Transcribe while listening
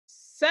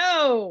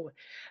So,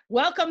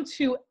 welcome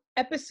to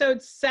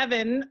episode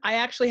 7. I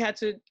actually had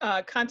to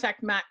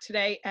contact Matt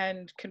today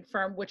and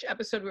confirm which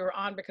episode we were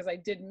on because I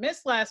did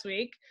miss last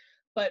week.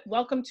 But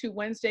welcome to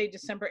Wednesday,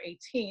 December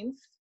 18th.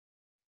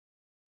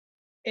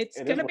 It's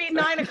going to be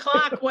 9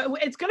 o'clock.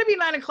 It's going to be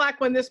 9 o'clock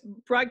when this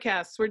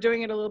broadcasts. We're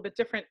doing it a little bit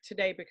different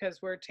today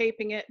because we're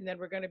taping it and then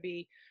we're going to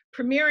be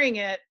premiering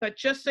it. But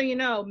just so you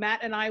know,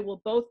 Matt and I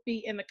will both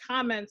be in the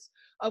comments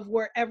of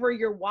wherever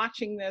you're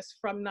watching this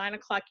from 9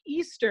 o'clock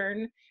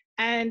Eastern.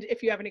 And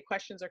if you have any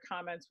questions or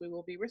comments, we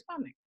will be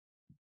responding.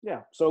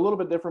 Yeah, so a little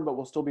bit different, but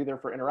we'll still be there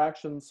for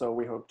interactions. So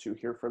we hope to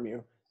hear from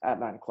you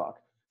at 9 o'clock,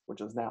 which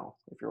is now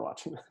if you're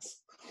watching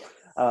this.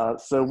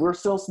 So we're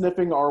still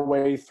sniffing our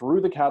way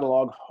through the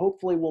catalog.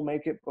 Hopefully we'll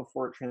make it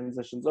before it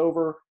transitions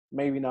over.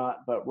 Maybe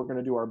not, but we're going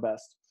to do our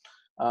best.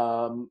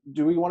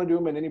 Do we want to do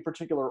them in any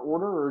particular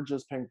order or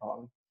just ping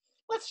pong?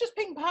 Let's just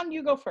ping pong.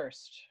 You go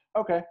first.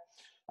 Okay.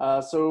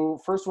 So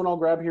first one I'll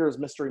grab here is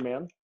Mystery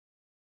Man.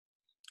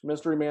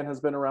 Mystery Man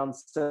has been around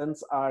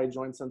since I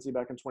joined Scentsy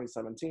back in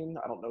 2017.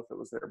 I don't know if it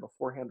was there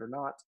beforehand or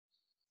not.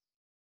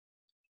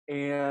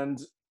 And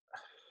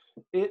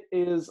it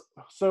is,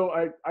 so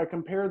I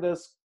compare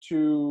this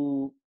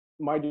to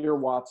My Dear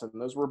Watson.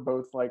 Those were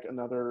both like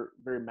another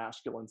very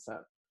masculine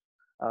scent.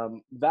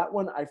 That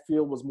one I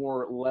feel was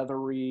more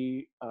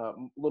leathery, a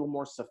little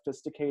more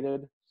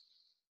sophisticated.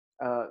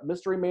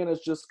 Mystery Man is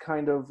just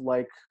kind of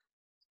like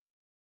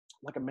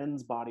a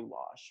men's body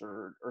wash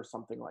or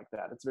something like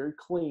that. It's very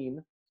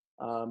clean,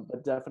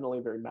 but definitely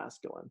very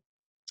masculine.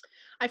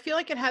 I feel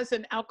like it has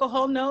an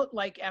alcohol note,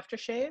 like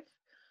aftershave.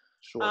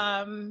 Sure.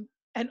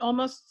 And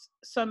almost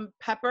some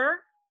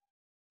pepper,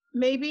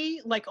 maybe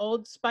like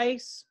Old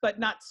Spice, but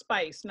not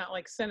spice, not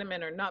like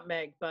cinnamon or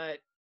nutmeg, but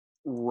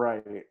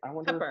right. I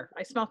wonder. Pepper.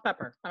 I smell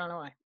pepper. I don't know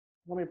why.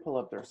 Let me pull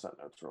up their scent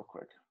notes real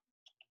quick.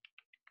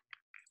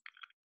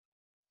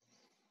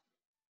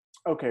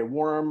 Okay,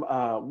 warm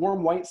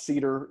white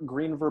cedar,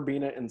 green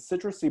verbena, and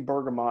citrusy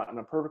bergamot, and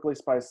a perfectly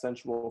spiced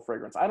sensual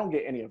fragrance. I don't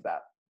get any of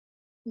that.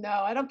 No,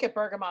 I don't get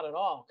bergamot at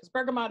all because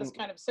bergamot is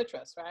kind of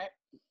citrus, right?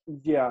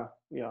 Yeah.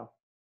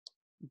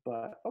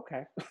 But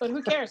okay. But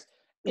who cares?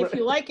 If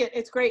you like it,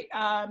 it's great.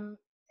 I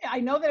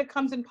know that it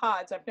comes in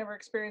pods. I've never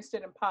experienced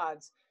it in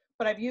pods,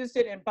 but I've used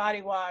it in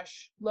body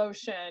wash,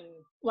 lotion,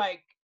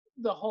 like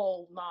the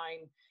whole 9.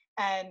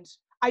 And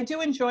I do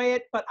enjoy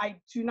it, but I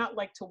do not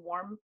like to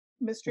warm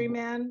Mystery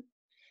Man.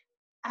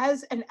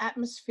 As an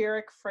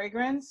atmospheric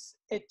fragrance,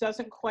 it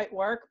doesn't quite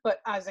work, but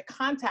as a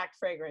contact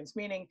fragrance,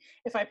 meaning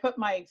if I put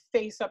my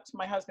face up to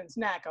my husband's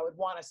neck, I would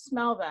want to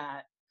smell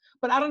that.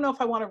 But I don't know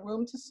if I want a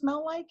room to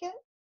smell like it.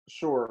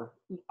 Sure.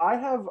 I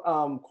have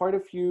quite a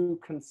few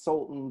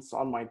consultants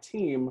on my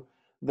team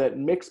that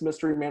mix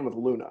Mystery Man with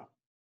Luna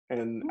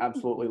and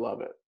absolutely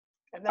love it.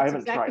 I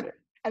haven't tried it.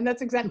 And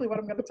that's exactly what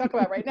I'm going to talk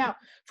about right now.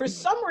 For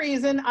some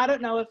reason, I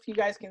don't know if you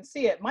guys can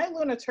see it, my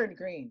Luna turned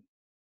green.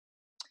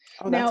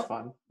 Oh, that's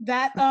fun.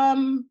 That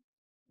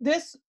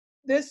this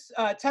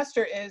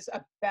tester is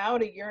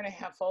about 1.5 years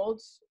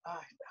old.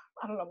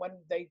 I don't know when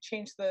they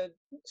changed the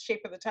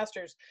shape of the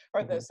testers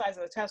or the size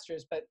of the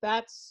testers, but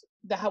that's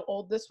how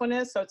old this one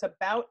is. So it's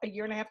about 1.5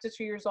 years to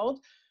 2 years old.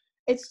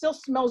 It still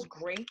smells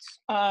great.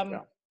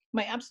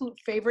 My absolute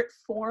favorite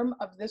form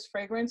of this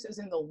fragrance is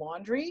in the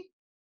laundry.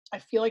 I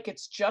feel like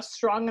it's just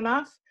strong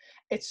enough.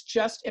 It's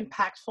just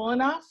impactful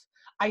enough.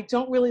 I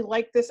don't really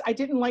like this. I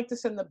didn't like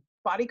this in the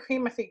body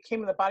cream. I think it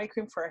came in the body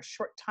cream for a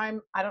short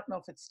time. I don't know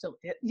if it's still,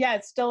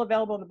 it's still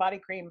available in the body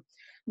cream.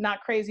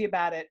 Not crazy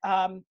about it.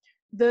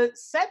 The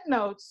scent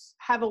notes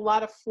have a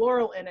lot of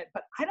floral in it,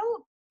 but I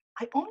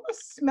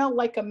almost smell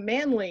like a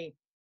manly,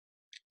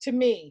 to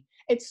me.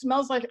 It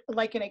smells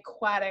like an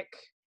aquatic.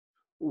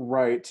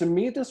 Right. To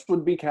me, this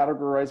would be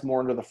categorized more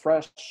under the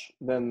fresh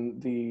than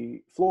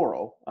the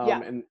floral.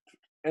 And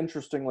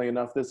interestingly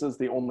enough, this is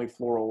the only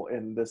floral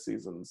in this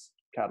season's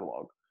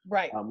catalog.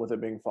 Right. With it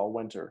being fall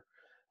winter.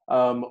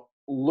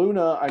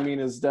 Luna, I mean,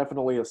 is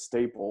definitely a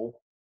staple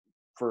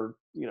for,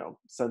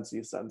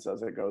 Scentsy scents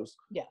as it goes.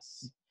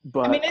 Yes.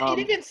 But I mean, it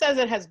even says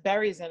it has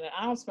berries in it.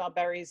 I don't smell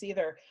berries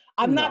either.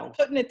 I'm not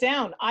putting it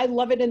down. I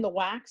love it in the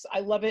wax.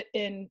 I love it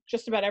in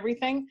just about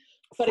everything.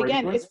 But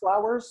again, it's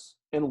flowers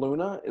in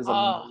Luna is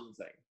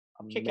amazing.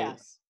 Kick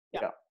ass.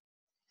 Yeah.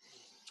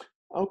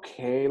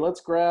 Okay,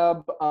 let's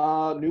grab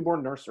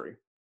Newborn Nursery.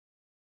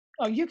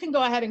 Oh, you can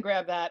go ahead and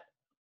grab that.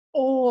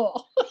 Oh.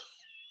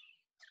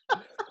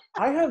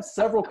 I have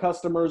several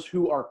customers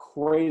who are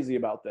crazy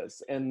about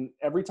this, and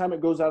every time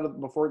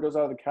before it goes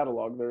out of the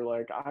catalog, they're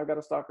like, "I've got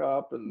to stock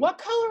up." And what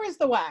color is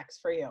the wax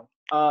for you?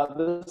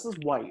 This is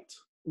white,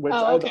 which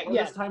I had the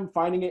hardest time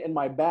finding it in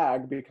my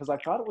bag because I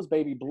thought it was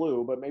baby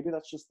blue, but maybe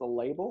that's just the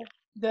label.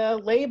 The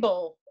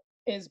label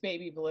is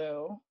baby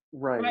blue.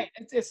 Right.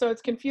 So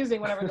it's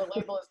confusing whenever the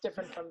label is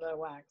different from the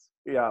wax.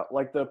 Yeah,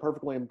 like the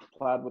Perfectly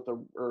Plaid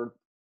or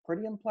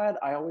Pretty Plaid.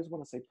 I always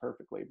want to say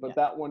perfectly, but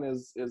that one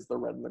is the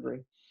red and the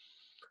green.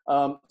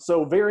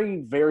 So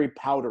very, very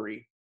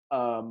powdery,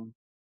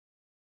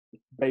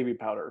 baby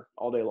powder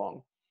all day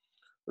long.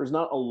 There's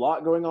not a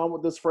lot going on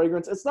with this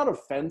fragrance. It's not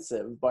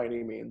offensive by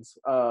any means.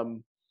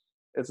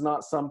 It's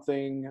not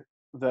something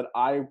that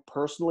I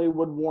personally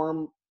would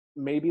warm,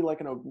 maybe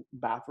like in a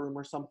bathroom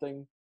or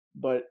something,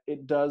 but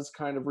it does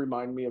kind of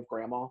remind me of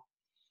grandma.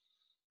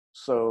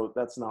 So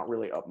that's not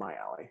really up my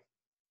alley.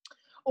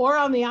 Or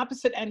on the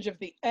opposite end of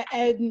the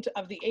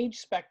age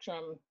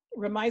spectrum,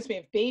 reminds me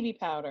of baby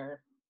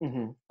powder,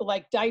 Mm-hmm.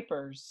 like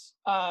diapers,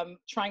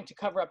 trying to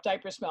cover up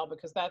diaper smell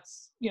because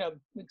that's,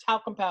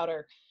 talcum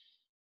powder.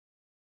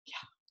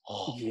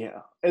 Yeah. Yeah.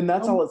 And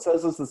that's Oh, all it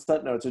says is the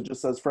scent notes. It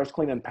just says fresh,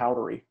 clean, and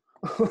powdery.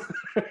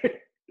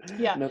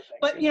 yeah. No, thank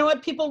But you. you know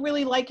what? People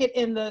really like it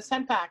in the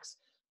scent packs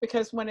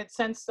because when it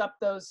scents up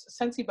those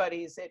Scentsy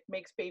buddies, it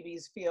makes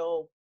babies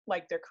feel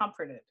like they're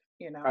comforted.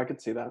 I could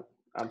see that.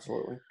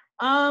 Absolutely.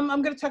 I'm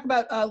going to talk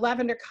about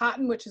lavender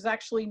cotton, which is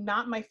actually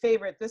not my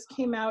favorite. This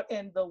came out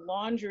in the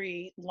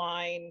laundry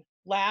line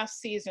last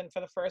season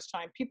for the first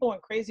time. People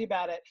went crazy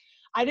about it.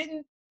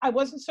 I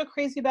wasn't so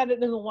crazy about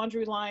it in the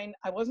laundry line.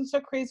 I wasn't so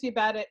crazy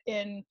about it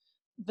in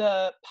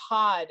the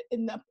pod,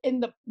 in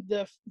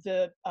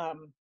the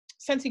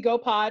Scentsy Go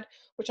pod,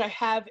 which I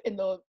have in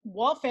the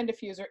wall fan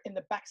diffuser in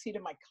the backseat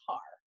of my car.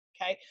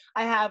 Okay.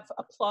 I have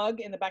a plug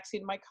in the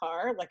backseat of my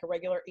car, like a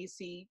regular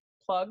AC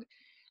plug,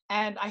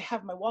 and I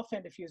have my wall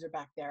fan diffuser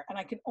back there, and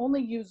I can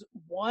only use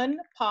one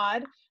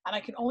pod, and I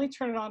can only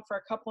turn it on for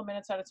a couple of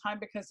minutes at a time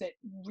because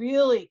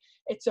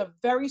it's a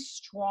very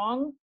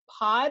strong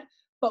pod.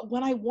 But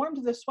when I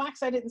warmed this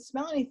wax, I didn't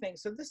smell anything.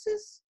 So this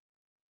is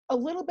a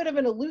little bit of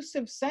an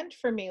elusive scent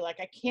for me. Like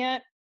I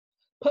can't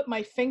put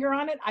my finger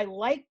on it. I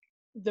like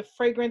the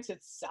fragrance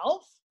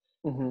itself,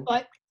 Mm-hmm.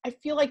 but I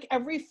feel like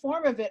every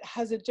form of it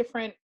has a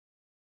different.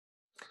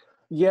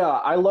 Yeah,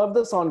 I love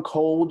this on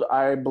cold.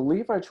 I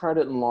believe I tried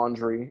it in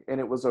laundry and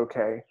it was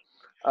okay.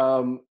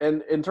 And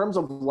in terms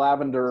of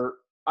lavender,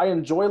 I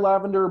enjoy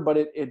lavender, but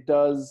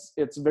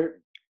it's very,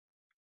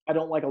 I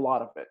don't like a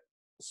lot of it.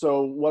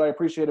 So what I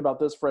appreciate about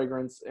this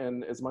fragrance,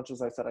 and as much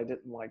as I said I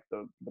didn't like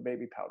the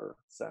baby powder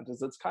scent,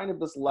 is it's kind of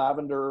this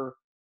lavender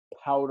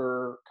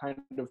powder kind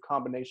of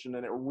combination,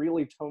 and it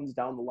really tones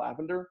down the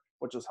lavender,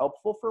 which is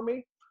helpful for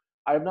me.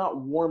 I have not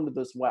warmed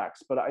this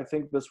wax, but I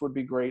think this would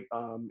be great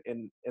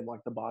in like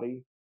the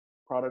body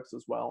products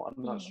as well.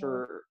 I'm not Mhm.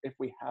 sure if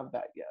we have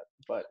that yet,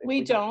 but if We we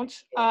have,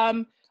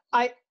 don't.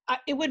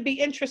 It would be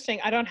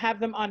interesting. I don't have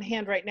them on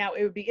hand right now.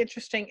 It would be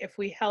interesting if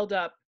we held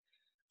up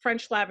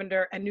French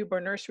lavender and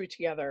newborn nursery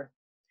together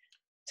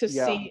to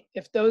yeah, see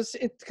if those,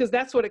 because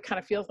that's what it kind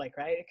of feels like,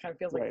 right? It kind of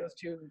feels like right. those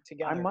two I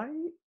together. might,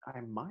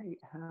 I might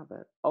have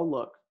it. I'll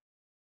look.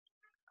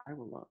 I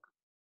will look.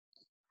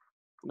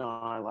 No,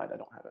 I lied. I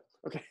don't have it.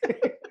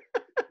 Okay.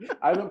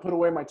 I haven't put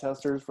away my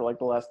testers for like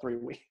the last 3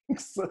 weeks,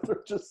 so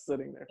they're just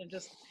sitting there. And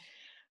just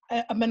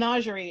a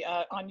menagerie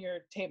on your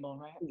table,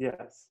 right?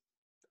 Yes.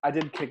 I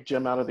did kick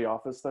Jim out of the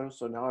office though,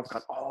 so now I've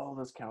got all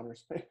this counter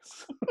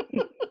space.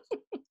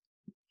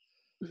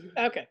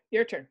 Okay,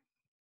 your turn.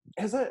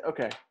 Is it?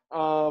 Okay.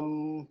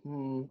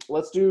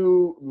 Let's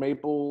do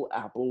maple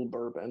apple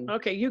bourbon.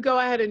 Okay, you go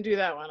ahead and do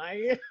that one.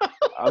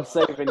 I'm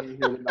saving you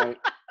here tonight.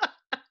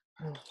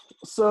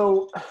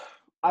 So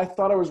I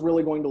thought I was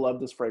really going to love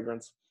this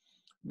fragrance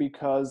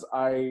because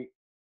I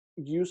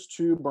used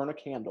to burn a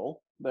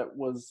candle that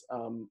was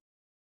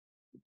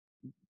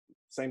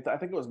same thing. I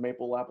think it was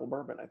maple apple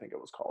bourbon, I think it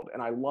was called,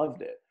 and I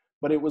loved it.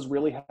 But it was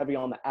really heavy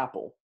on the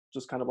apple,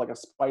 just kind of like a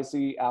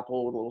spicy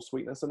apple with a little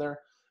sweetness in there.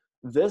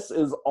 This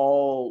is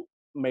all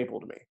maple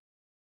to me.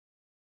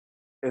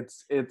 Yeah.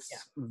 It's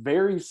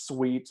very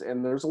sweet,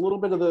 and there's a little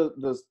bit of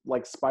the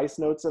like spice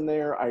notes in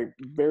there. I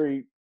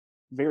very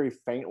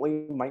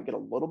faintly might get a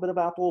little bit of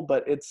apple,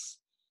 but it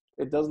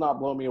does not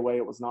blow me away.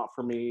 It was not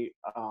for me.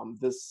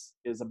 This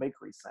is a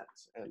bakery scent,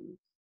 and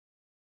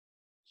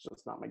it's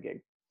just not my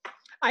gig.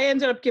 I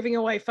ended up giving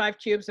away 5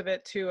 cubes of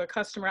it to a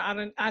customer.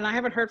 And I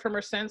haven't heard from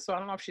her since, so I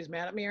don't know if she's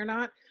mad at me or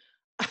not.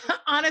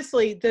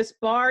 Honestly, this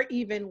bar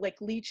even like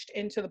leached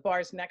into the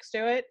bars next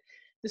to it.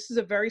 This is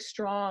a very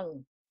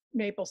strong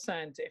maple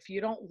scent. If you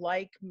don't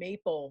like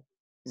maple,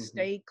 Mm-hmm.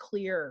 stay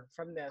clear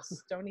from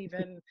this. Don't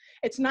even,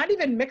 it's not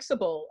even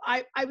mixable.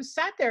 I was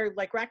sat there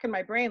like racking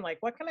my brain, like,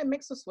 what can I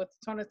mix this with to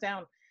tone it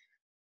down?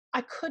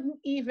 I couldn't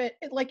even,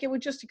 it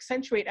would just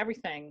accentuate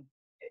everything.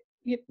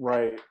 You,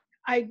 Right.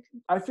 I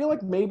I feel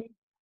like maybe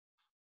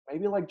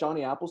like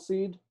Johnny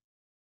Appleseed,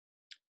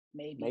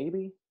 maybe,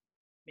 maybe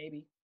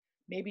maybe,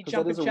 maybe because that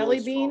Jumpin' is a really Jelly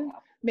strong Bean,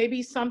 apple.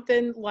 maybe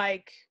something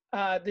like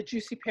the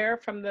Juicy Pear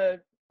from the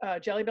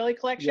Jelly Belly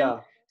collection, Yeah,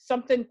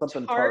 something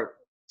something tart, tart.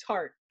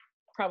 tart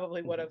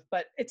probably would Mhm. have,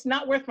 but it's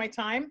not worth my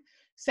time.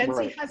 Scentsy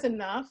Right. has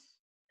enough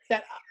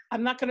that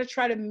I'm not going to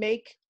try to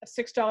make a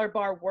 $6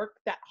 bar work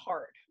that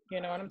hard.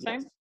 You know what I'm Yes.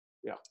 saying?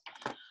 Yeah.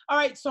 All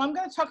right, so I'm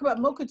going to talk about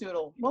Mocha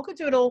Doodle. Mocha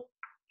Doodle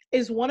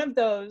is one of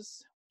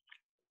those,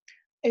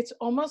 it's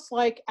almost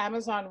like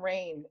Amazon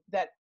Rain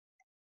that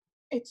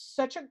it's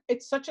such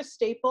a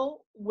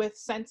staple with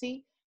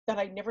Scentsy that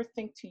I never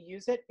think to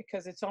use it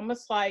because it's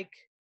almost like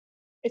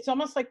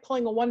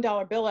pulling a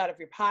 $1 bill out of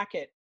your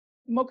pocket.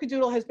 Mocha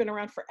Doodle has been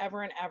around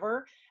forever and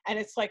ever, and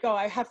it's like, oh,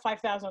 I have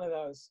 5,000 of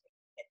those.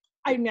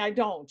 I mean, I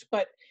don't,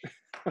 but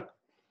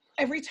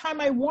every time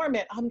I warm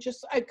it, I'm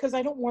just, because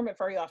I don't warm it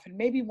very often,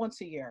 maybe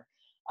once a year.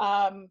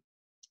 Um,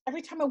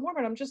 every time I warm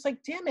it, I'm just like,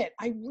 damn it,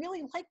 I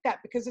really like that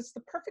because it's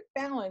the perfect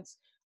balance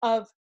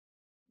of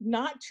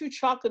not too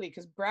chocolatey,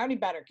 because brownie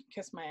batter can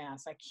kiss my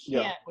ass. I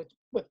Yeah. can't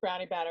with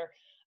brownie batter.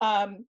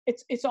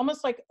 It's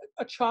almost like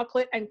a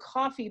chocolate and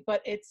coffee,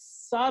 but it's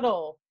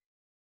subtle.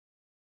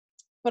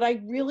 But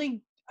I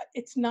really,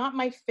 it's not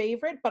my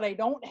favorite, but I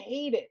don't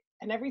hate it.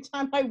 And every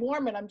time I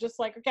warm it, I'm just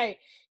like, okay,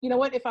 you know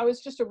what? If I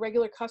was just a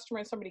regular customer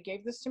and somebody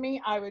gave this to me,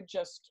 I would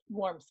just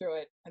warm through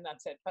it and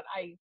that's it. But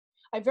I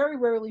very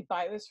rarely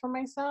buy this for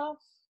myself.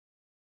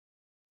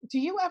 Do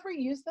you ever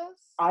use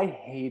this? I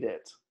hate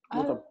it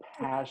with a Okay.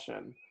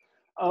 passion.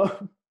 Uh,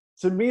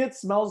 to me, it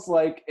smells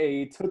like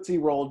a Tootsie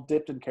Roll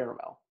dipped in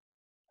caramel.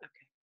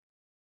 Okay.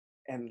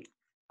 And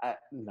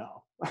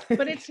no.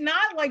 But it's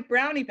not like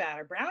brownie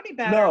batter. Brownie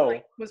batter like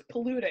No, was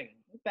polluting.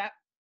 That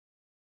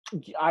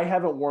I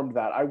haven't warmed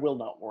that. I will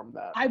not warm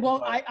that. I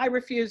won't. But I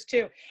refuse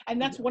to. And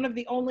that's yeah. one of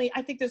the only.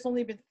 I think there's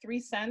only been 3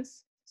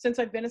 scents since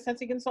I've been a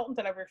scentsy consultant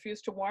that I've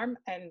refused to warm,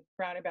 and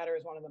brownie batter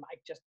is one of them. I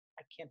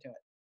can't do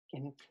it.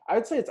 Mhm.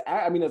 I'd say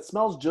I mean, it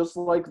smells just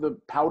like the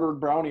powdered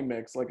brownie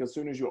mix, like as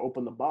soon as you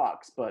open the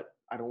box, but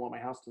I don't want my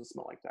house to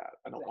smell like that.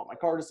 I don't want my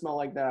Exactly. car to smell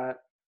like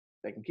that.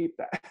 They can keep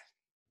that.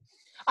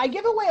 I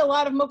give away a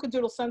lot of mocha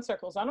doodle scent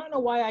circles. I don't know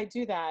why I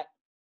do that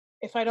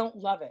if I don't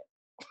love it.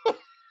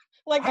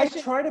 Like I I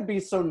should. try to be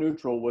so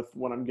neutral with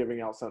when I'm giving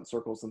out scent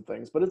circles and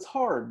things, but it's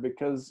hard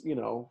because,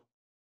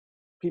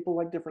 people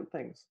like different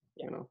things,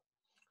 Yeah.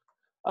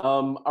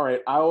 All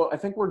right, I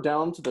think we're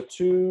down to the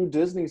two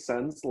Disney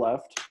scents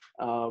left.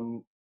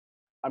 Um,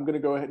 I'm gonna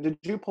go ahead. Did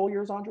you pull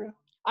yours, Andrea?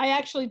 I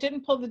actually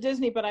didn't pull the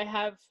Disney, but I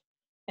have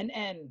an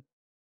N.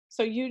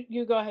 So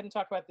you go ahead and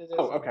talk about the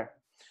Oh, Disney. okay.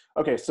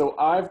 Okay, so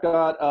I've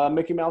got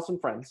Mickey Mouse and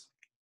Friends,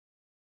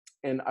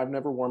 and I've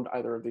never warmed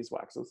either of these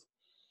waxes.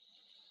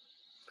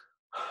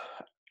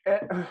 Eh,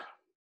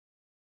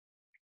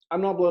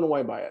 I'm not blown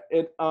away by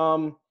it.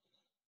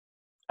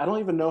 I don't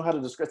even know how to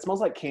describe. It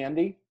smells like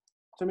candy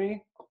to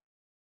me.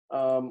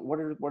 What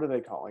are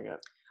they calling it?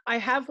 I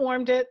have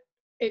warmed it.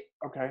 It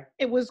Okay,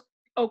 it was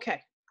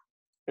okay.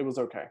 it was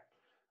okay.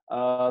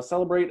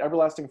 Celebrate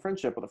everlasting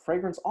friendship with a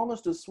fragrance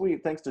almost as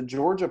sweet thanks to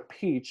Georgia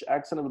peach,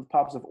 accented with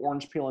pops of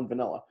orange peel and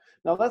vanilla.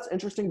 Now that's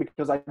interesting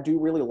because I do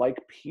really like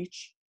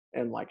peach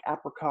and like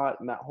apricot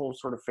and that whole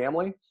sort of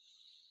family.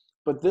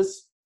 But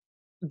this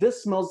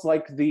smells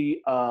like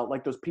the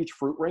like those peach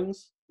fruit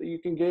rings that you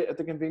can get at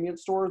the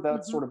convenience store.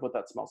 That's Mhm. sort of what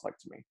that smells like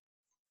to me.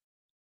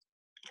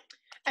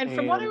 And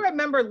from what I And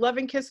remember, Love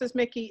and Kisses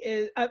Mickey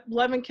is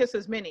Love and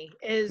Kisses Minnie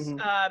is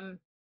mhm.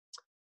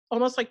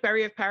 almost like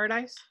Berry of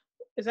Paradise.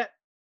 Is that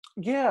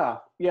Yeah,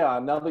 yeah.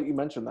 Now that you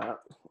mention that,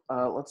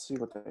 let's see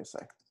what they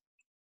say.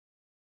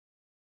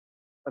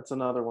 That's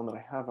another one that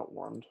I haven't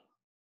warmed.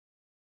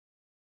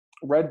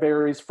 Red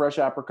berries, fresh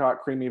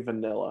apricot, creamy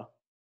vanilla.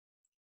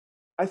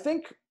 I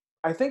think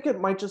I think it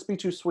might just be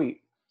too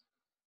sweet.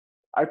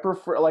 I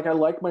prefer like I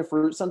like my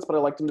fruit scents, but I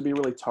like them to be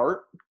really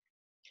tart. tart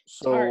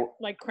So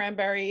like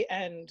cranberry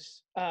and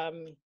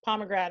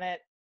pomegranate?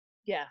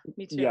 Yeah,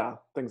 me too. yeah,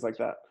 things like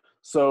that.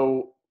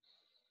 So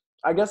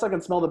I guess I can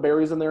smell the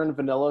berries in there and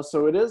vanilla.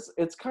 So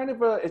it's kind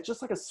of it's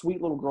just like a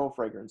sweet little girl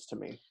fragrance to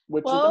me.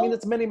 Which is, I mean, Well,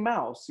 it's Minnie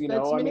Mouse,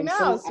 that's I Minnie mean,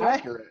 so Mouse, right?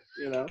 accurate.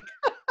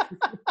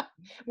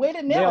 Way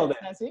to nail Nailed it,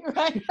 it. Nancy,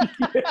 right?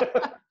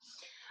 Yeah.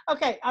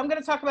 Okay, I'm going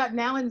to talk about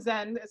Now and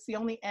Zen. It's the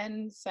only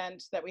N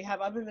scent that we have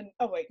other than,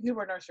 oh wait,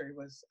 Newborn Nursery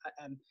was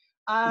N.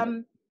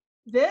 Yep.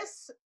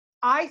 This,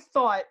 I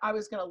thought I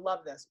was going to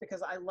love this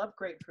because I love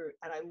grapefruit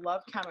and I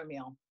love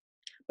chamomile,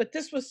 but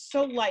this was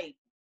so light.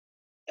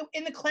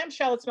 In the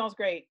clamshell, it smells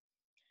great.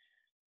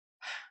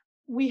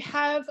 We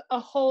have a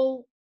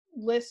whole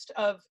list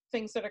of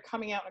things that are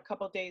coming out in a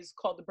couple of days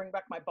called the Bring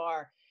Back My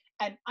Bar,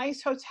 and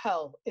Ice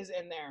Hotel is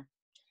in there.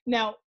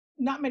 Now,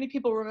 not many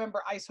people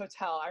remember Ice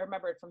Hotel. I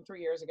remember it from 3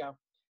 years ago.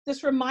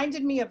 This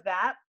reminded me of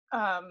that.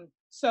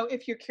 So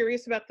if you're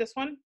curious about this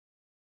one,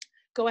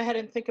 go ahead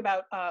and think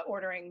about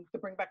ordering the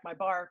Bring Back My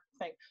Bar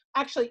thing.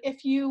 Actually,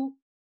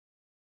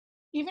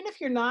 even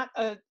if you're not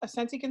a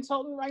Scentsy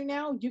consultant right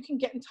now, you can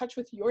get in touch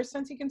with your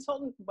Scentsy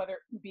consultant, whether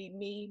it be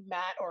me,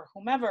 Matt, or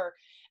whomever,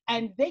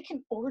 and they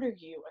can order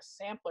you a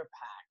sampler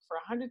pack for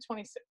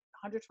 126,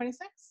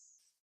 126,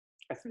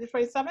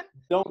 127.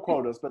 Don't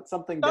quote us, but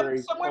something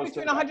very Somewhere close to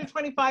between that.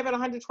 125 and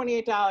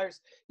 $128.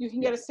 You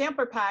can Yeah. get a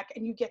sampler pack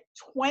and you get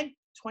 20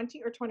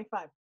 or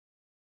 25.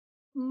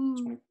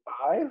 25?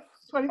 All right,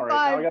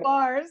 25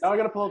 bars. now I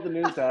gotta pull up the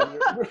news tab.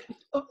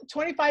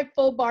 25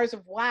 full bars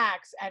of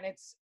wax, and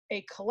it's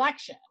a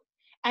collection.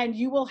 And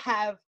you will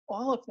have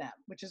all of them,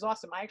 which is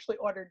awesome. I actually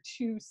ordered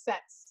 2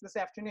 sets this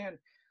afternoon.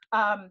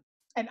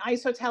 And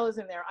Ice Hotel is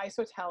in there. Ice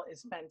Hotel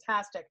is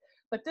fantastic.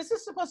 But this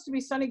is supposed to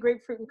be sunny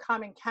grapefruit and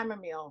common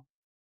chamomile.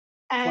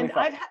 And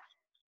 25.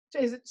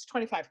 it's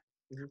 25.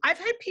 Mhm. I've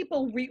had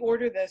people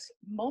reorder this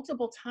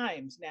multiple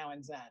times now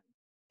and then.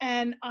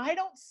 And I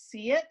don't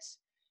see it.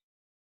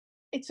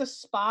 It's a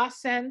spa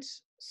scent.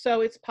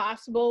 So it's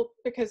possible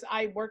because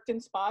I worked in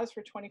spas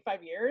for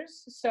 25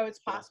 years. So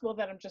it's Yeah. possible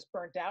that I'm just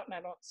burnt out and I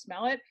don't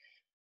smell it.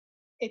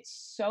 It's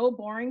so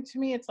boring to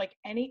me. It's like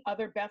any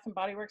other Bath and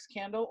Body Works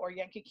candle or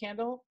Yankee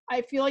Candle.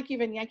 I feel like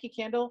even Yankee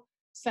Candle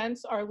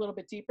scents are a little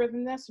bit deeper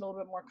than this, and a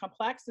little bit more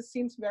complex. This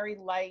seems very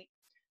light,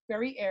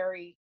 very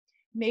airy.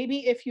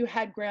 Maybe if you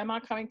had grandma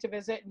coming to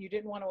visit and you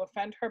didn't want to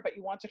offend her, but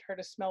you wanted her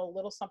to smell a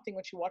little something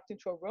when she walked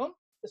into a room,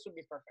 this would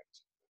be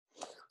perfect.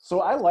 So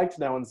I liked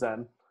Now and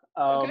Zen.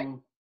 Okay.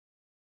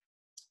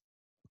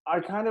 I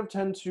kind of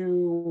tend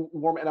to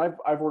warm, and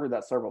I've ordered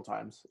that several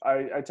times.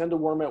 I tend to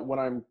warm it when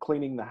I'm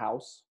cleaning the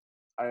house.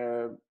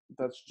 I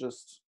That's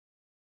just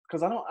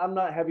because I'm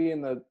not heavy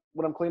in the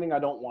when I'm cleaning. I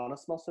don't want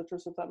to smell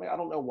citrus. If that I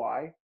don't know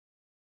why.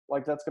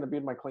 Like that's going to be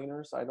in my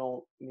cleaners. I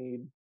don't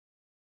need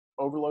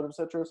overload of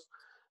citrus,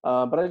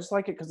 but I just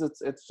like it because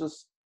it's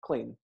just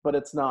clean, but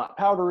it's not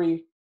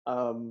powdery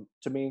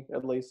to me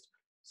at least.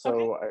 Okay.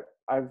 So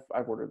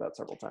I've ordered that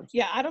several times.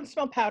 Yeah, I don't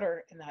smell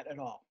powder in that at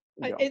all.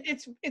 Yeah,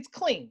 It's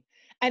clean,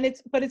 and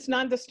it's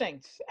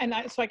non-distinct, and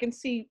so I can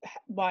see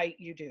why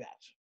you do that.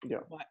 yeah.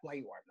 Why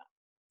you warm that.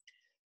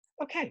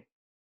 Okay,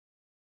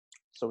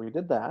 So we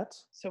did that.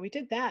 so we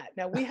did that.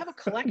 Now we have a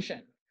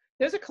collection.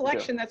 There's a We do.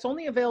 collection that's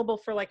only available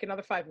for like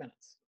another 5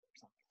 minutes or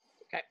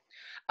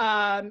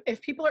something. Okay.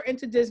 If people are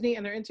into Disney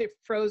and they're into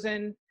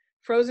Frozen,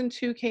 Frozen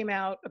 2 came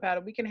out about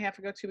a week and a half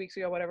ago, 2 weeks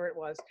ago, whatever it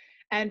was.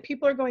 And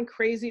people are going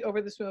crazy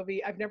over this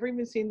movie. I've never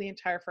even seen the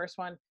entire first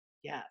one.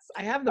 Yes,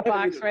 I have the I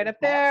haven't box either. right The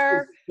up box is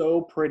there.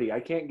 so pretty. I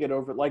can't get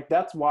over it. Like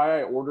that's why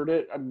I ordered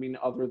it. I mean,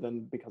 other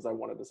than because I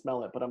wanted to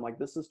smell it, but I'm like,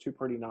 this is too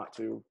pretty not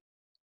to.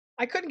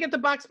 I couldn't get the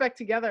box back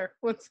together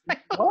once I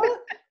opened. What?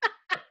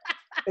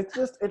 It's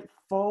just it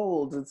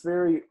folds. It's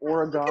very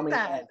Look at origami.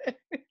 that.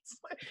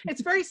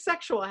 It's very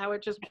sexual how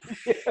it just,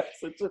 Yes,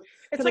 it just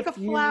it's kind like of a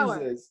flower.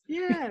 fuses.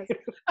 Yes.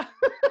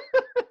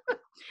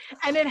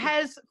 And it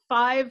has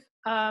 5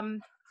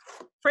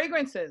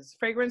 fragrances,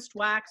 fragranced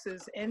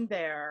waxes in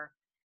there,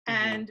 Mhm.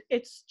 and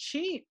it's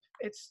cheap.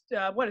 It's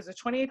what is it,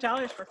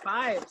 $28 for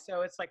 5?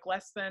 So it's like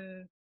less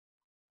than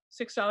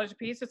 $6 a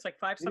piece. It's like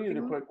 5 You need to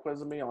something. quit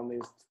quizzing me on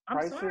these I'm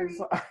prices.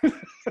 sorry.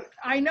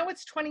 I know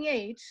it's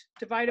 28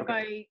 divided Okay.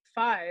 by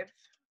 5,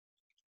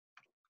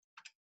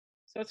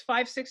 so it's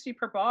 560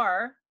 per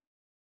bar.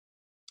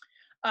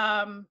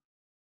 Um,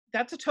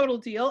 that's a total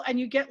deal, and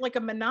you get like a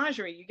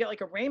menagerie. You get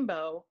like a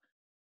rainbow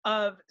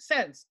of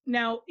scents.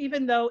 Now,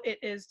 even though it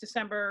is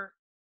December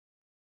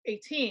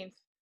 18th,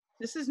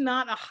 this is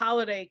not a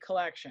holiday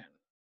collection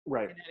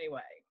Right. in any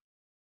way.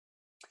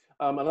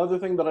 Another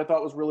thing that I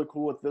thought was really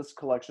cool with this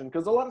collection,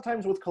 because a lot of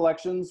times with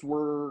collections,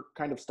 we're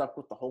kind of stuck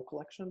with the whole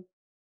collection.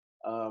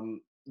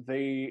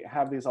 They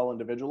have these all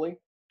individually.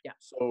 Yeah.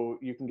 So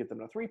you can get them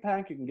in a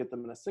 3-pack, you can get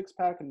them in a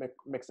 6-pack and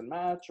mix and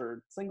match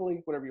or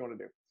singly, whatever you want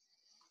to do.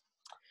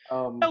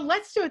 So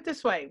let's do it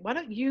this way. Why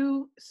don't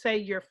you say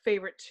your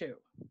favorite 2?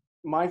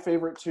 My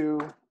favorite 2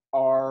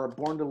 are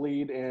Born to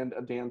Lead and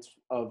A Dance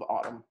of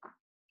Autumn.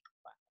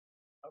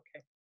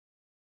 Okay.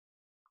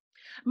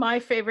 My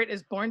favorite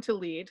is Born to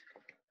Lead,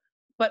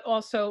 but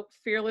also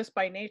Fearless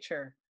by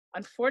Nature. I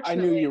knew you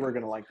Unfortunately, were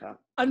going to like that.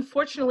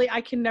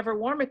 I can never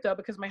warm it though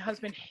because my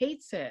husband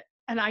hates it,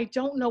 and I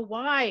don't know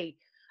why.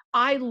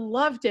 I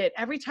loved it.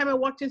 Every time I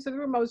walked into the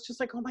room, I was just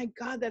like, "Oh my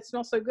god, that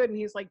smells so good!" And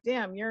he's like,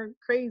 "Damn, you're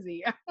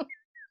crazy."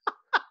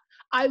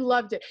 I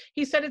loved it.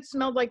 He said it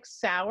smelled like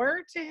sour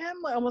to him,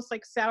 almost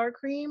like sour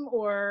cream,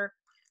 or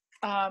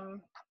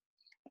um,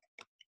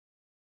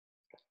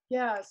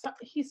 yeah, so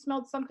he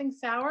smelled something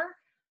sour.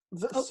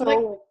 Oh,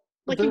 So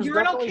like a there's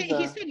urinal definitely cake.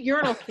 He the said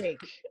urinal cake.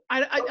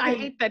 I okay.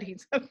 hate that he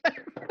said that.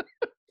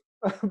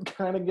 I'm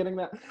kind of getting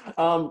that.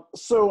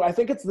 So I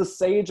think it's the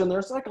sage, and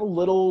there's like a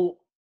little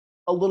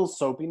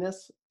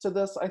soapiness to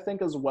this, I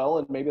think, as well,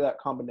 and maybe that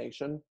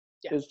combination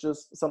Yeah. is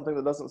just something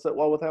that doesn't sit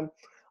well with him.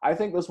 I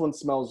think this one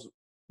smells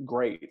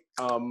great.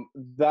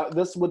 That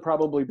this would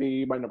probably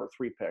be my number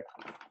 3 pick.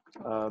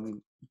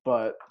 Um,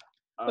 but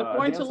But A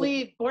Dance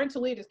with Born to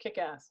Lead is kick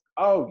ass.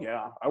 Oh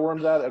yeah, I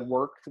warmed that at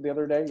work the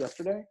other day,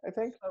 yesterday, I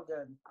think. So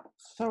good.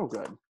 So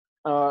good.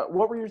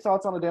 What were your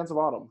thoughts on A Dance of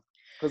Autumn?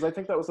 Because I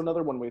think that was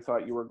another one we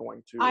thought you were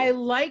going to. I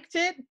liked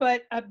it,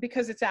 but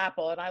because it's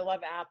apple and I love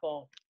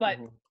apple, but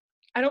Mhm,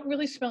 I don't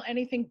really smell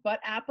anything but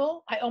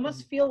apple. I mhm.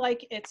 almost feel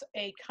like it's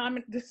a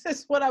common. This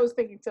is what I was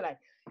thinking today.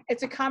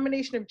 It's a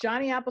combination of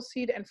Johnny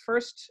Appleseed and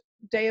First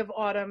Day of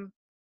Autumn,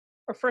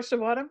 or First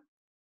of Autumn,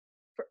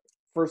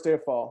 First day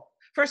of fall.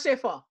 First Day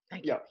of Fall.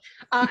 Thank you. Yeah.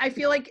 I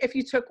feel like if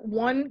you took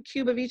 1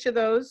 cube of each of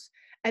those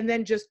and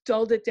then just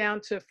dulled it down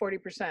to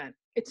 40%,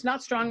 it's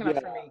not strong enough Yeah,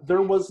 for me.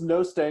 there was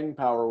no staying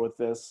power with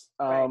this.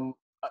 Right.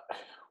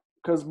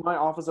 Because my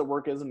office at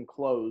work isn't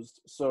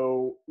closed,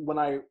 so when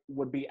I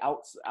would be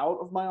out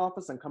of my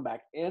office and come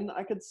back in,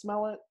 I could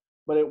smell it,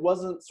 but it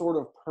wasn't sort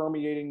of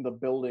permeating the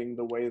building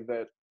the way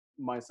that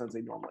my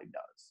sensei normally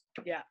does.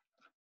 Yeah.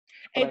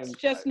 But It's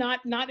just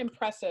not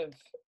impressive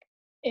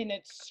in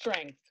its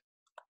strength.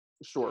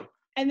 sure.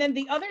 And then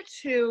the other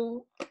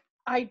 2,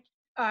 I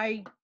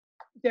I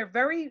they're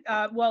very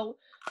well,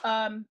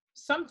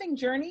 Something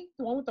Journey,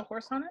 the one with the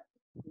horse on it.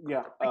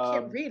 Yeah. I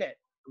can't read it.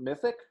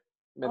 Mythic?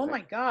 Oh my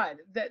Mythic. God.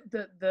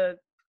 The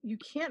you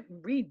can't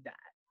read that,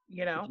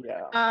 you know?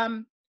 Yeah.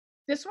 Um,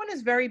 this one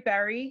is very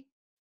berry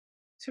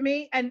to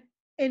me. And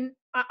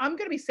I'm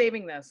going to be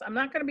saving this. I'm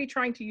not going to be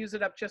trying to use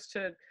it up just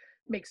to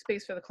make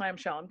space for the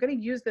clamshell. I'm going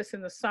to use this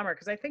in the summer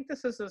because I think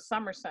this is a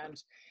summer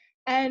scent.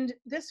 And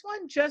this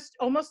one just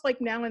almost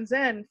like Now and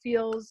Zen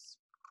feels,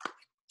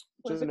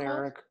 what is it called?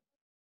 Generic.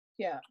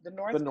 Yeah, the The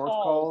North North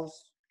Calls.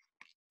 Calls.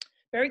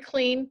 Very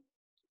clean,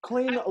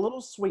 Clean, a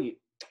little sweet.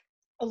 a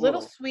A little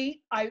little.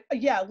 sweet.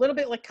 Yeah, a little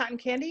bit like cotton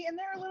candy in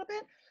there, a little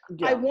bit.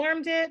 I Yeah.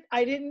 warmed it.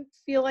 I didn't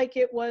feel like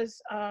it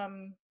was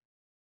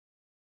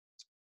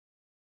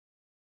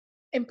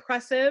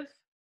impressive.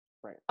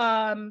 Right.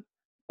 Um,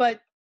 but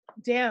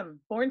damn,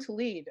 Born to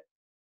Lead,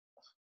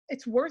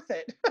 it's worth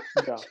it.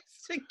 Yeah. Just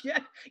to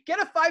get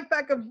a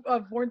 5-pack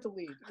of Born to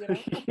Lead, you know?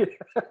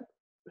 Yeah.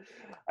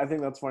 I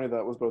think that's funny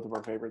that was both of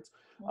our favorites.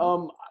 Mhm.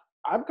 Um,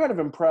 I'm kind of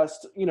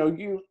impressed. You know,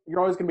 you're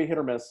always gonna be hit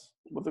or miss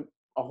with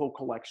a whole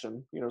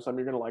collection. You know, some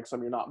you're gonna like,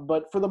 some you're not.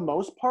 But for the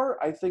most part,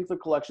 I think the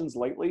collections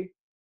lately,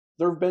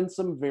 there have been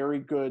some very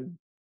good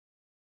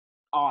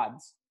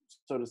odds,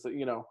 so to say.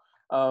 You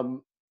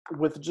know,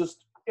 with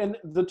just and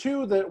the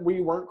two that we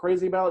weren't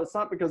crazy about, it's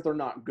not because they're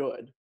not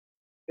good.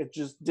 It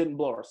just didn't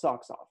blow our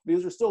socks off.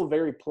 These are still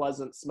very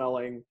pleasant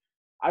smelling.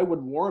 I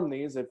would warm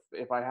these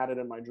if I had it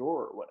in my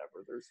drawer or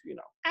whatever. There's, you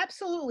know.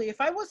 Absolutely.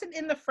 If I wasn't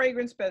in the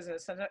fragrance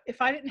business and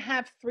if I didn't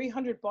have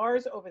 300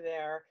 bars over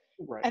there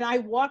Right. and I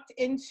walked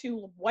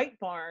into White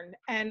Barn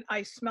and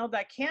I smelled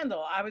that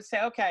candle, I would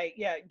say, okay,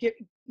 yeah, give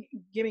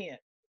me it.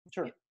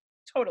 Sure.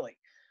 Totally.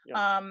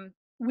 Yeah. Um,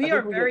 I we think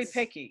are we very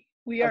picky.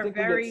 We I are think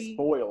we get very,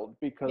 spoiled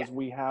yeah, because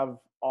we have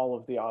all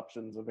of the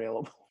options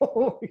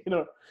available. You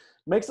know,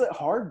 makes it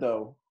hard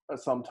though.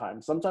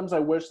 Sometimes, I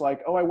wish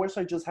like, oh, I wish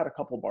I just had a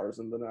couple bars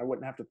and then I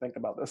wouldn't have to think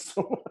about this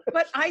so but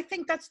much. I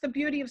think that's the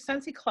beauty of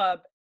Scentsy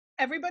Club.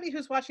 Everybody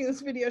who's watching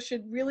this video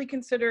should really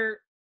consider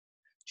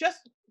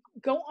just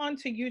go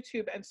onto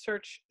YouTube and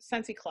search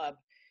Scentsy Club,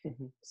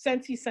 Mhm.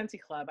 Scentsy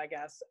Club, I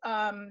guess.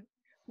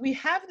 We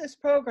have this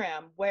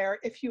program where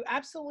if you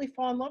absolutely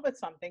fall in love with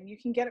something, you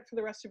can get it for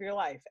the rest of your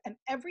life. And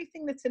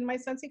everything that's in my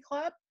Scentsy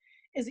Club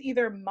is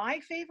either my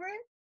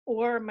favorite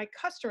or my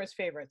customers'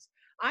 favorites.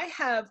 I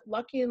have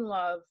Lucky in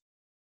Love,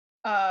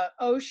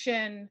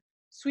 Ocean,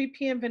 Sweet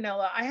Pea and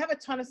Vanilla. I have a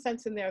ton of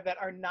scents in there that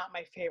are not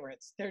my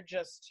favorites. They're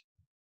just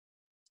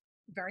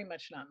very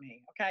much not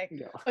me. Okay.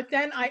 Yeah. But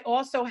then I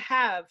also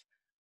have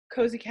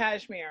Cozy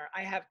Cashmere.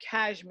 I have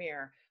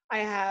Cashmere. I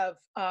have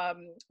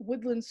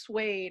Woodland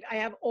Suede. I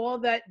have all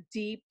that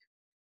deep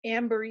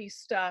ambery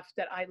stuff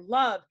that I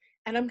love,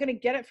 and I'm going to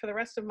get it for the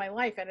rest of my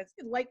life. And it's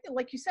like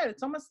you said,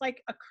 it's almost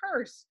like a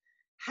curse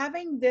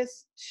having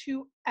this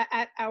at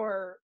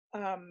our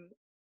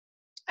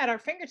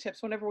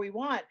fingertips whenever we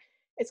want.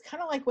 It's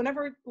kind of like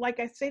whenever, like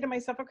I say to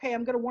myself, okay,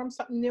 I'm going to warm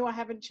something new. I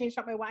haven't changed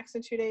out my wax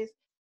in 2 days.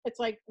 It's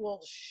like,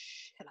 well,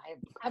 shit, I have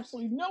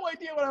absolutely no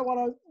idea what I want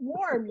to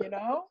warm, you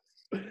know?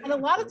 And a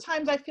lot of Right.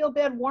 times I feel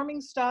bad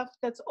warming stuff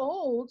that's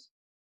old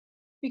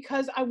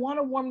because I want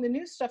to warm the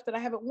new stuff that I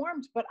haven't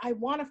warmed, but I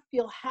want to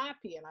feel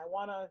happy and I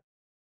want to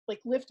like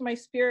lift my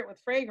spirit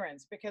with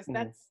fragrance because Mhm.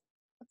 that's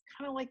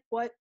kind of like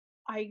what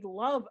I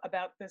love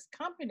about this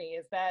company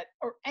is that,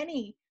 or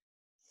any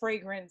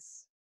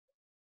fragrance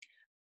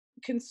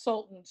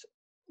consultant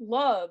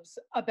loves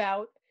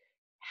about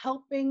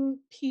helping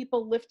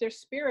people lift their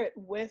spirit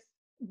with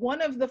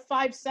one of the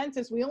 5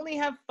 senses. We only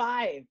have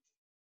 5.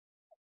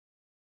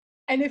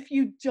 And if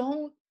you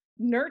don't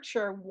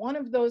nurture one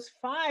of those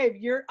 5,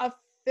 you're a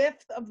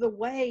fifth of the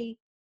way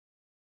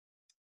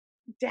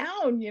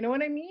down. You know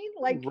what I mean?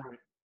 Like, Right.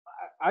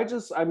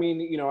 I mean,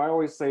 you know, I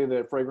always say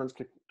that fragrance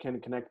can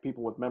connect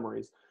people with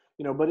memories,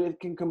 you know, but it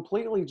can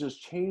completely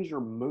just change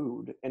your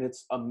mood. And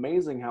it's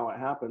amazing how it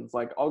happens.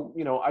 Like,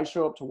 you know, I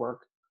show up to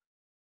work,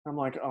 I'm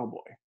like, oh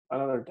boy,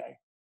 another day,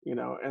 you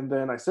know, and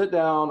then I sit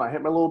down, I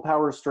hit my little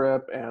power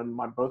strip, and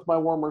both my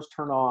warmers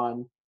turn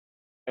on,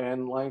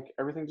 and like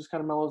everything just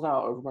kind of mellows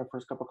out over my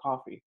first cup of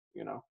coffee,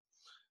 you know.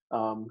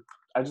 Um,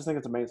 I just think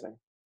it's amazing.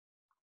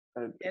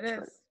 it It's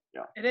great. is.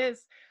 Yeah. It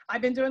is.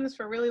 I've been doing this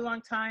for a really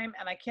long time,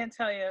 and I can't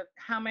tell you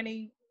how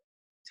many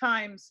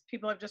times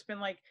people have just been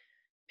like,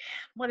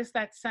 what is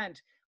that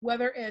scent?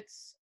 Whether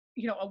it's,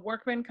 you know, a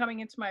workman coming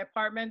into my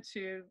apartment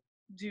to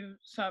do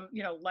some,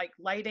 you know, like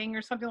lighting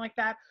or something like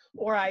that,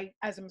 or I,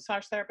 as a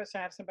massage therapist,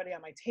 I have somebody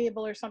on my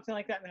table or something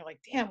like that, and they're like,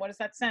 damn, what is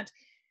that scent?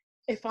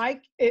 If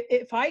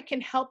I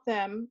can help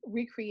them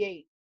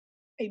recreate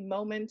a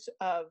moment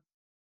of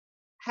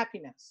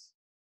happiness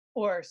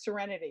or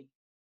serenity,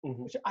 Hmm.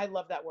 which I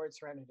love that word,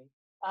 serenity,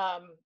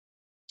 um,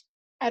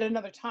 at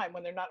another time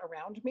when they're not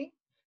around me,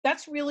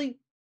 that's really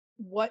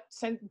what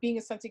being a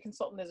Scentsy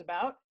consultant is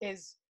about,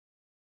 is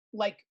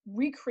like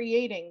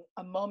recreating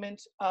a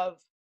moment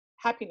of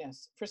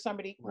happiness for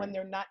somebody when Right.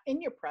 they're not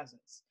in your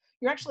presence.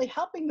 You're actually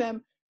helping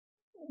them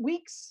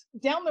weeks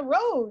down the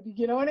road.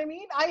 You know what I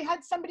mean? I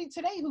had somebody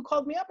today who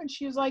called me up and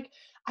she was like,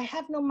 I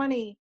have no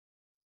money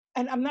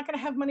and I'm not going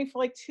to have money for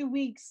like 2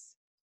 weeks.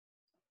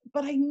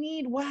 but I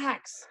need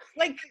wax.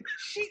 Like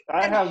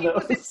I have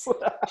those.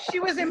 she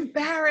was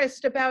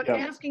embarrassed about Yep.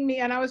 asking me,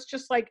 and I was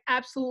just like,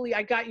 absolutely,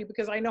 I got you,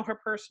 because I know her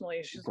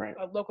personally. She's Right.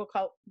 a local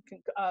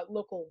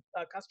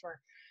customer.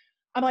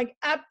 I'm like,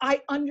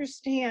 I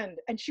understand.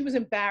 And she was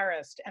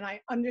embarrassed, and I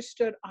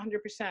understood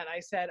 100%. I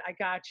said, I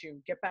got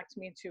you. Get back to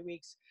me in 2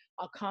 weeks.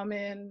 I'll come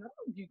in.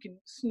 You can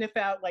sniff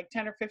out like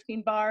 10 or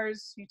 15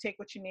 bars. You take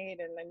what you need,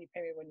 and then you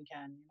pay me when you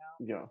can,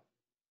 Yeah.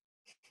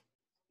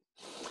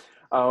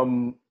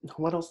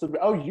 What else did we,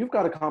 oh, you've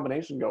got a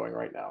combination going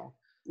right now.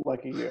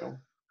 Lucky you.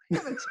 I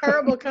have a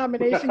terrible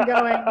combination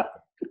going.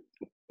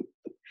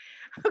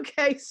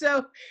 Okay,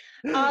 so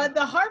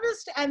the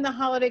harvest and the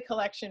holiday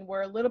collection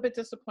were a little bit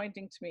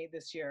disappointing to me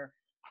this year.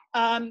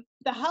 The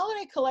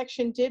holiday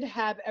collection did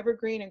have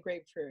evergreen and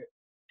grapefruit,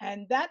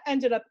 and that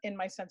ended up in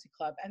my Scentsy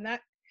Club. And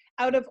that,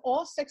 out of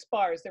all 6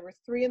 bars, there were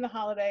 3 in the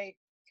holiday,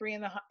 3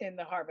 in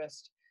the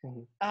harvest.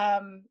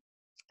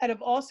 Out of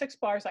all 6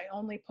 bars, I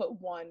only put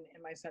 1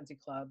 in my Scentsy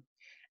Club.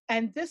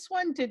 And this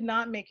one did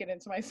not make it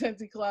into my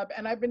Scentsy Club,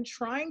 and I've been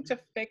trying to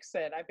fix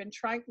it. I've been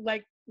trying,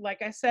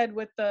 like I said,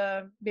 with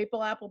the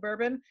maple apple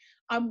bourbon,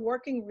 I'm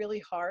working really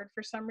hard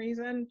for some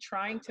reason,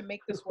 trying to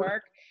make this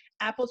work.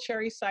 Apple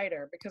cherry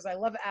cider, because I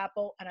love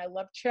apple and I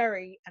love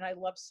cherry and I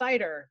love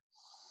cider.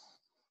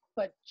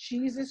 But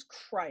Jesus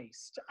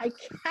Christ, I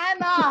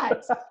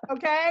cannot,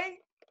 okay?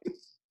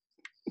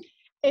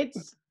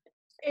 It's,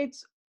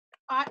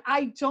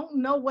 I don't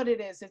know what it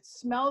is. It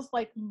smells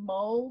like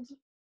mulled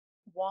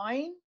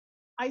wine,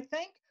 I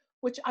think,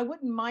 which I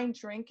wouldn't mind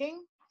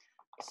drinking.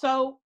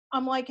 So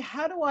I'm like,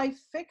 how do I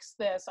fix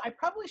this? I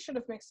probably should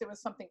have mixed it with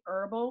something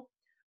herbal,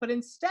 but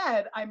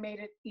instead I made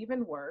it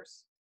even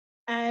worse.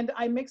 And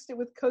I mixed it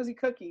with Cozy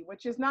Cookie,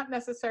 which is not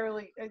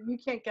necessarily, you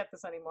can't get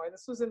this anymore.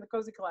 This was in the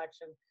Cozy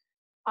collection.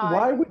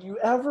 Why would you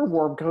ever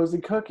warm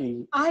Cozy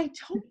Cookie? I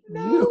don't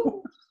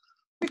know.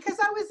 Because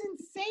I was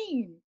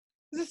insane.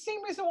 It's the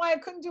same reason why I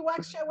couldn't do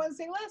Wax Chat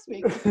Wednesday last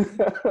week.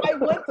 I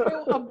went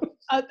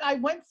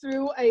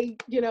through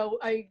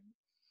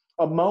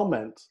a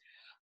moment.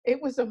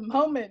 It was a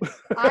moment.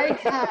 I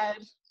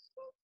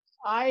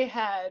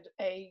had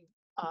a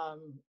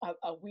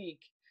week,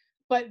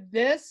 but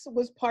this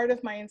was part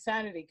of my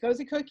insanity.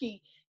 Cozy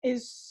Cookie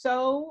is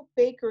so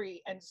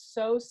bakery and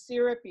so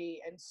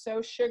syrupy and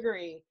so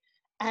sugary,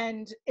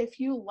 and if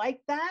you like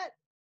that,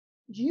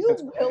 you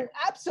will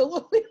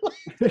absolutely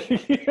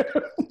like it.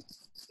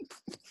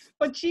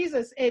 But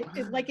Jesus, it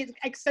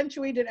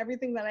accentuated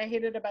everything that I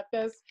hated about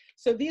this.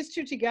 So these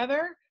two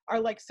together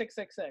are like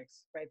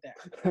 666 right there.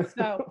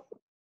 So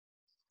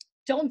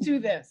don't do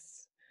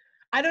this.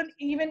 I don't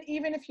even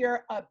if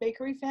you're a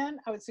bakery fan,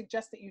 I would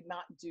suggest that you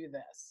not do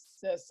this.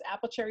 This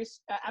apple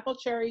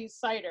cherry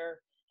cider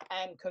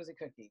and Cozy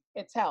Cookie.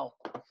 It's hell.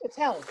 It's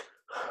hell.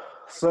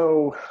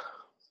 So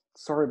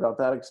sorry about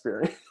that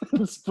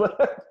experience,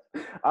 but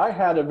I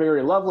had a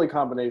very lovely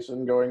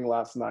combination going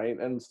last night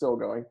and still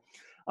going.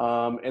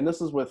 And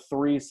this is with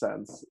 3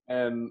 scents.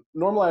 And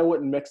normally I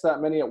wouldn't mix that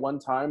many at one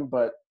time,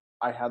 but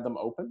I had them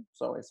open,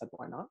 so I said,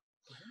 why not?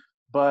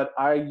 But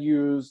I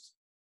used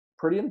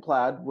Pretty in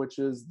Plaid, which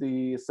is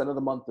the scent of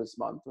the month this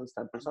month. It's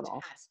 10%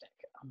 off. Fantastic.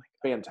 Oh my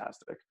God.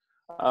 Fantastic.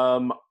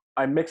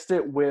 I mixed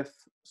it with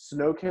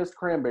Snow Kissed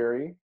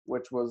Cranberry,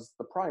 which was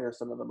the prior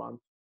scent of the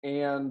month,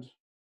 and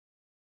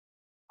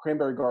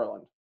Cranberry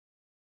Garland.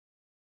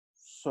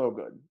 So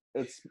good.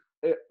 It's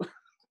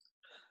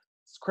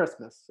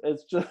Christmas.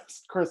 It's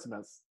just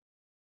Christmas.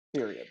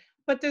 Period.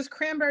 But there's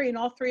cranberry in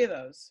all 3 of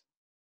those.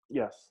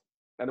 Yes.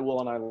 And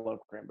Will and I love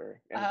cranberry.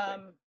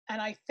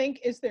 And I think,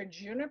 is there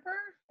juniper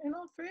in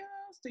all 3 of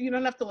those? You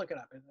don't have to look it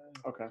up.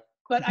 Okay.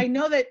 But I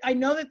know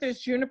that there's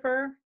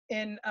juniper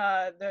in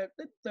the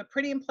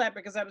Pretty in Plaid,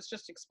 because I was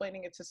just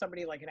explaining it to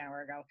somebody like an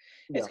hour ago.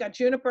 It's got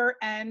juniper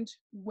and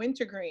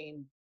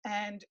wintergreen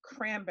and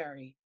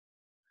cranberry.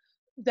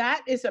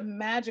 That is a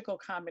magical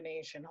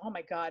combination. Oh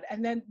my God.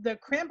 And then the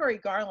Cranberry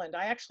Garland,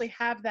 I actually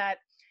have that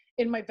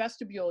in my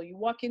vestibule. You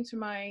walk into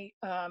my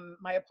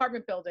my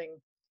apartment building,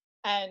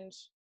 and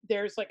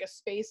there's like a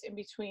space in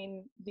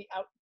between the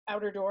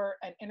outer door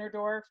and inner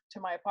door to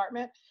my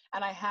apartment,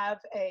 and I have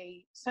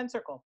a scent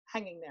circle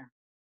hanging there.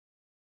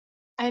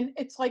 And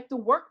it's like the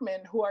workmen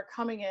who are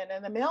coming in,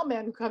 and the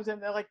mailman who comes in,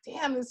 they're like,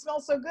 damn, this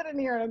smells so good in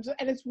here. And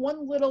it's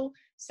one little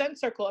scent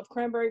circle of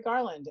Cranberry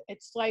Garland.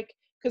 It's like,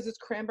 because it's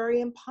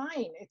cranberry and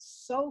pine.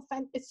 It's so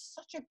fun. It's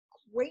such a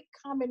great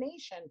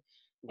combination.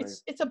 Right.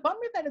 It's a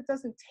bummer that it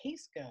doesn't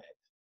taste good.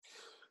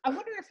 I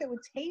wonder if it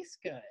would taste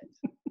good,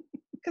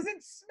 because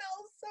it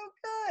smells so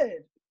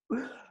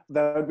good.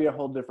 That would be a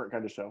whole different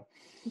kind of show.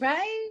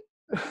 Right?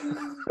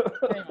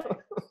 Anyway.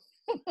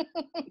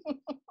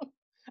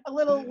 A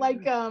little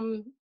like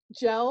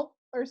gel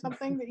or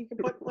something that you can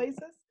put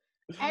places.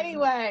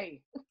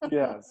 Anyway.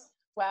 Yes.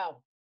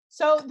 Wow.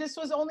 So this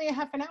was only a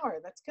half an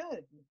hour. That's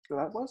good.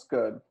 That was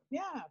good.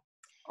 Yeah.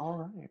 All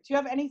right. Do you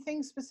have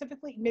anything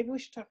specifically? Maybe we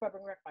should talk about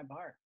Bring Back My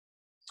Bar.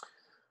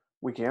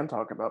 We can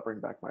talk about Bring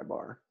Back My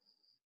Bar.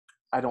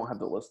 I don't have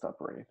the list up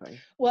or anything.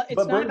 Well, it's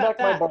but not Bring about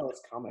Back My that. Bar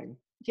is coming.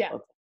 Yeah.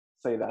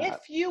 say that.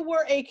 If you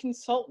were a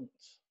consultant,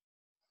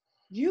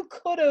 you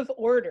could have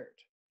ordered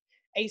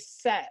a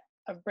set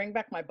of Bring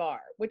Back My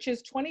Bar, which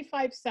is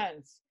 25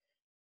 cents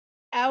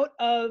out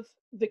of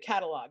the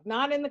catalog,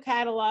 not in the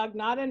catalog,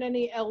 not in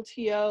any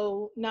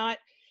LTO, not,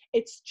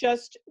 it's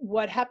just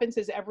what happens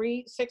is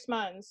every 6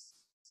 months,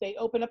 they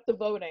open up the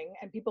voting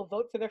and people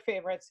vote for their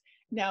favorites.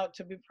 Now,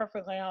 to be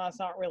perfectly honest,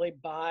 I don't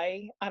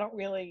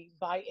really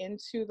buy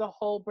into the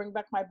whole Bring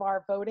Back My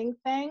Bar voting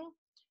thing.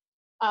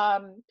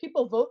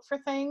 People vote for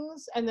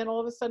things and then all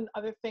of a sudden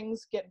other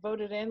things get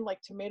voted in,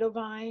 like Tomato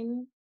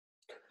Vine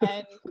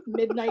and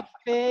Midnight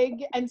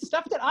Fig and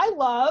stuff that I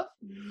love,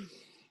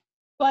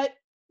 but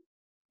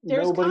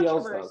there's Nobody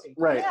else does. controversy.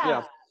 Right. Yeah.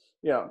 Yeah.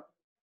 Yeah.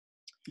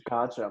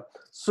 Gotcha.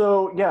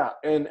 So yeah,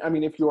 and I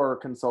mean, if you are a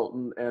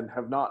consultant and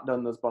have not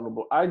done this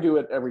bundle, I do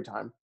it every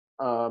time.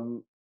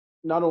 Um,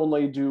 Not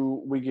only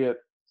do we get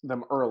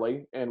them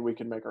early and we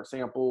can make our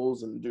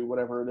samples and do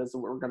whatever it is that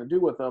we're going to do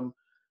with them,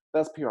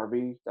 that's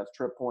PRV, that's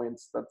trip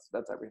points,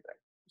 that's everything.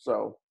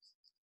 So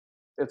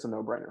it's a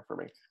no-brainer for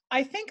me.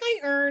 I think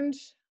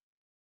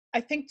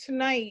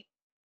tonight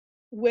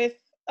with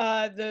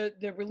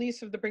the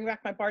release of the Bring Back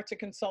My Bar to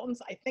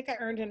consultants, I think I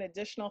earned an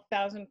additional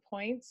 1,000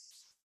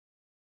 points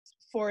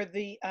for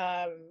the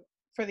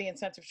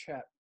incentive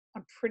trip.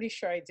 I'm pretty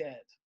sure I did.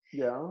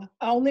 Yeah.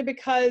 Only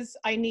because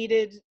I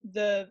needed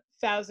the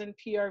 1,000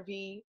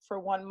 PRV for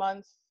 1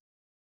 month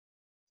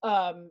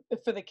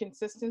for the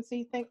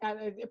consistency thing.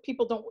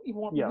 People don't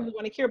even really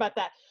want to hear about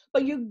that,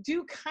 but you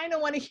do kind of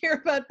want to hear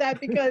about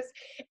that because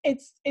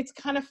it's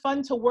kind of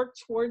fun to work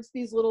towards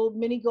these little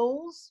mini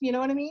goals. You know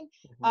what I mean?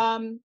 I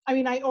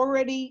mean, I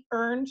already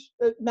earned,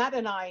 Matt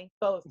and I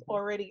both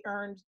already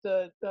earned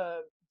the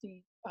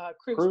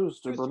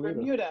cruise to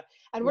Bermuda,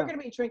 and we're going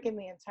to be drinking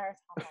the entire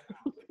time.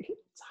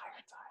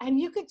 And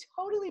you could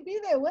totally be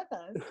there with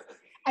us,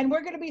 and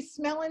we're going to be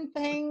smelling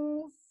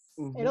things.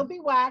 It'll be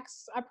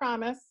wax, I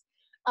promise.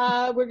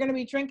 We're going to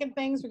be drinking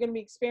things. We're going to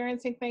be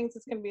experiencing things.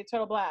 It's going to be a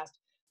total blast.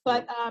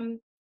 But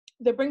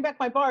the Bring Back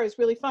My Bar is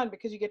really fun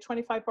because you get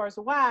 25 bars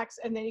of wax,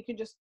 and then you can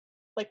just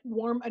like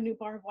warm a new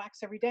bar of wax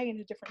every day in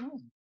a different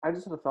room. I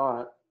just had a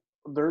thought.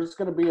 There's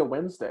going to be a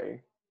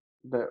Wednesday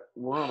that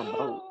we're on a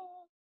boat.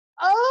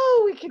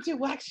 Oh, we could do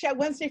Wax Chat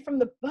Wednesday from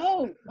the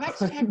boat. Wax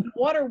Chat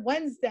Water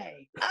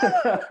Wednesday.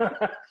 Oh.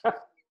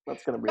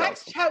 That's going to be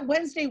Wax awesome. Chat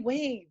Wednesday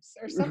Waves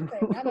or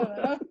something. I don't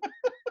know.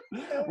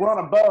 We're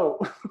on a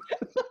boat.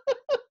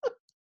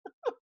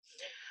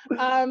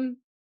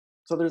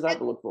 So there's that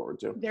to look forward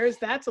to. There's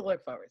that to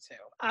look forward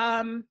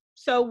to.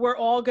 So we're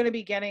all going to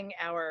be getting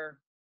our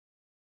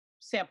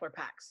sampler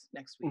packs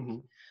next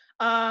week.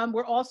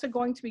 We're also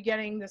going to be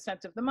getting the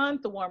scent of the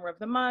month, the warmer of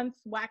the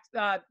month, wax.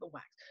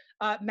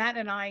 Matt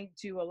and I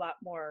do a lot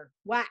more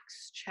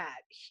wax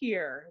chat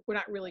here. We're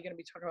not really going to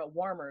be talking about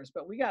warmers,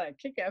 but we got a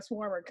kick-ass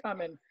warmer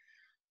coming.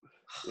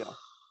 Yeah,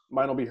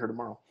 mine will be here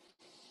tomorrow.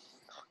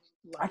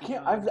 I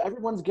can't.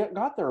 Everyone's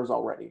got theirs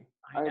already.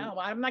 I know.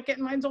 I'm not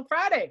getting mine until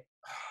Friday.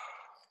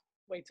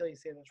 Wait till you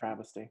see this.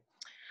 Travesty.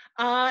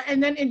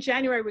 And then in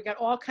January, we got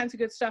all kinds of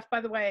good stuff. By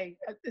the way,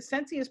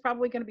 Scentsy is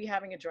probably going to be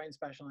having a joint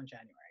special in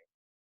January,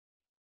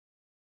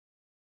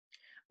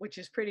 which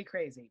is pretty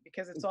crazy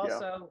because it's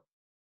also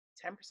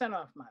 10%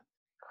 off month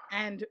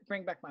and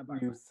Bring Back My Bar.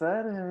 You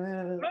said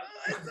it.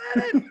 I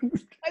said it.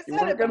 I said you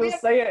weren't going to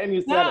say it and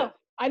you said it.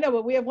 I know,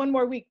 but we have one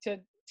more week to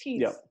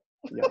tease. Yes.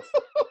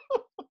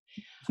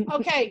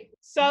 Okay,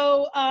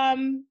 so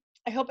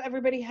I hope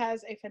everybody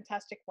has a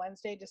fantastic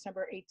Wednesday,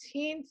 December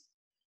 18th.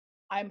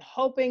 I'm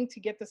hoping to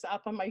get this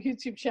up on my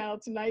YouTube channel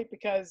tonight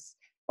because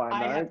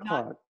I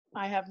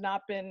have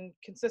not been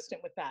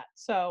consistent with that.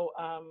 So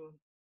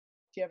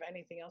do you have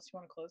anything else you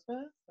want to close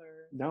with?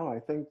 Or? No, I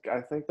think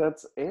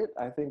that's it.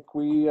 I think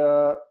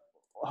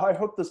I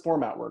hope this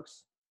format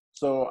works.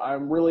 So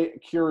I'm really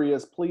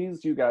curious.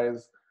 Please, you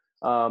guys,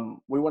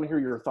 we want to hear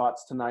your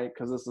thoughts tonight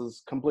because this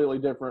is completely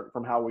different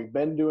from how we've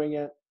been doing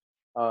it.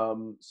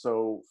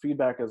 So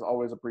feedback is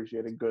always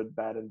appreciated, good,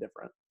 bad, and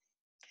different.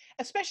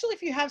 Especially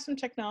if you have some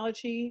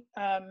technology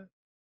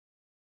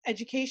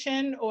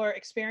education or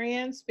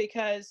experience,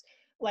 because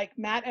like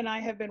Matt and I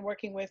have been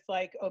working with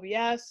like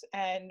OBS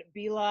and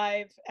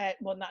BeLive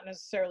not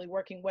necessarily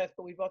working with,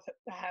 but we both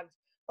have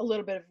a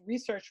little bit of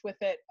research with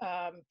it,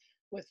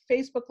 with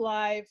Facebook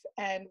Live,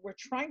 and we're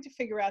trying to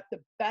figure out the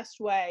best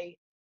way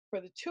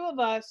for the two of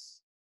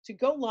us to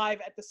go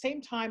live at the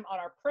same time on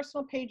our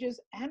personal pages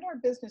and our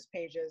business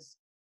pages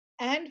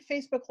and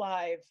Facebook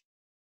Live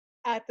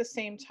at the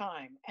same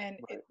time. And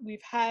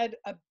we've had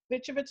a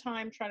bitch of a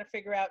time trying to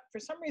figure out, for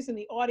some reason,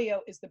 the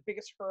audio is the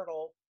biggest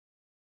hurdle.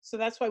 So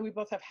that's why we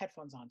both have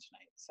headphones on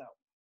tonight. So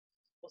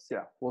we'll see.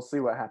 Yeah, we'll see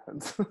what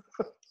happens.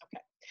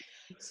 Okay.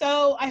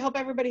 So I hope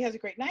everybody has a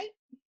great night.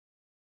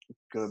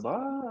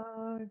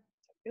 Goodbye.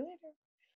 See you later.